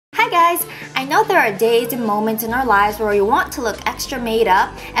Hi guys! I know there are days and moments in our lives where we want to look extra made up,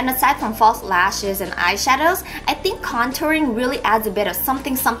 and aside from false lashes and eyeshadows, I think contouring really adds a bit of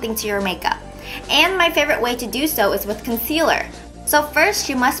something to your makeup. And my favorite way to do so is with concealer. So first,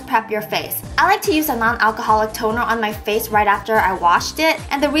 you must prep your face. I like to use a non-alcoholic toner on my face right after I washed it,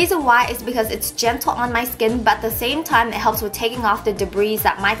 and the reason why is because it's gentle on my skin, but at the same time it helps with taking off the debris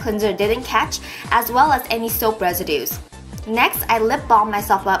that my cleanser didn't catch, as well as any soap residues. Next, I lip balm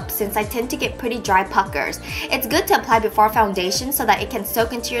myself up since I tend to get pretty dry puckers. It's good to apply before foundation so that it can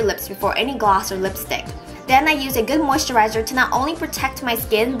soak into your lips before any gloss or lipstick. Then I use a good moisturizer to not only protect my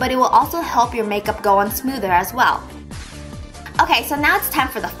skin, but it will also help your makeup go on smoother as well. Okay, so now it's time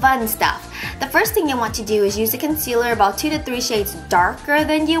for the fun stuff. The first thing you want to do is use a concealer about 2 to 3 shades darker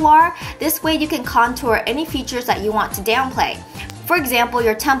than you are. This way you can contour any features that you want to downplay. For example,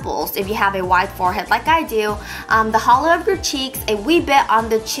 your temples, if you have a wide forehead like I do, the hollow of your cheeks, a wee bit on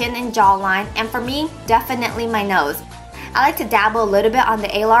the chin and jawline, and for me, definitely my nose. I like to dabble a little bit on the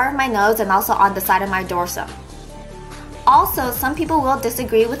alar of my nose and also on the side of my dorsum. Also, some people will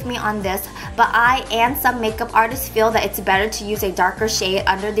disagree with me on this, but I and some makeup artists feel that it's better to use a darker shade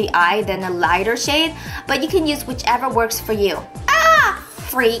under the eye than a lighter shade, but you can use whichever works for you. Ah!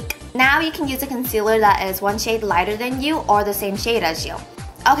 Freak! Now you can use a concealer that is one shade lighter than you or the same shade as you.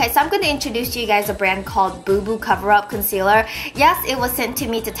 Okay, so I'm going to introduce to you guys a brand called Boo Boo Cover Up Concealer. Yes, it was sent to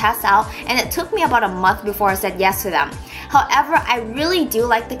me to test out, and it took me about a month before I said yes to them. However, I really do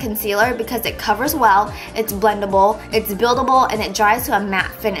like the concealer because it covers well, it's blendable, it's buildable, and it dries to a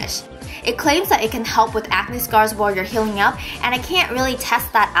matte finish. It claims that it can help with acne scars while you're healing up, and I can't really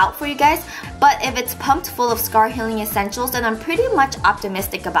test that out for you guys, but if it's pumped full of scar healing essentials, then I'm pretty much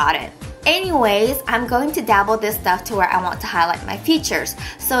optimistic about it. Anyways, I'm going to dabble this stuff to where I want to highlight my features.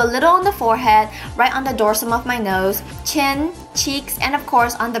 So a little on the forehead, right on the dorsum of my nose, chin, cheeks, and of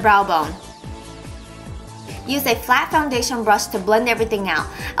course on the brow bone. Use a flat foundation brush to blend everything out.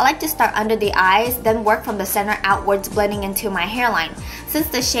 I like to start under the eyes, then work from the center outwards, blending into my hairline. Since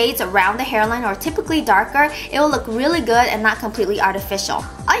the shades around the hairline are typically darker, it will look really good and not completely artificial.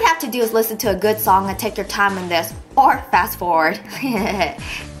 All you have to do is listen to a good song and take your time in this, or fast forward.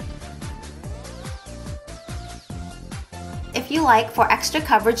 If you like, for extra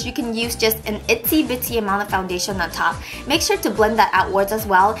coverage, you can use just an itsy bitsy amount of foundation on top. Make sure to blend that outwards as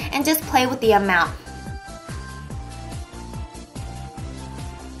well, and just play with the amount.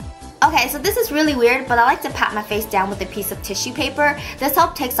 Okay, so this is really weird, but I like to pat my face down with a piece of tissue paper. This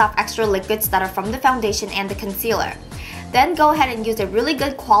helps takes off extra liquids that are from the foundation and the concealer. Then go ahead and use a really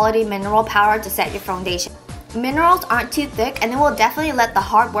good quality mineral powder to set your foundation. Minerals aren't too thick, and it will definitely let the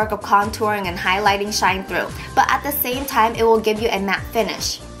hard work of contouring and highlighting shine through, but at the same time, it will give you a matte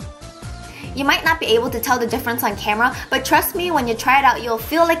finish. You might not be able to tell the difference on camera, but trust me, when you try it out, you'll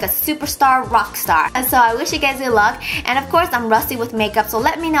feel like a superstar rock star. And so I wish you guys good luck, and of course I'm rusty with makeup, so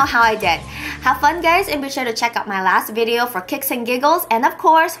let me know how I did. Have fun guys, and be sure to check out my last video for kicks and giggles, and of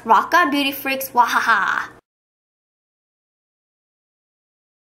course, rock on beauty freaks, wahaha!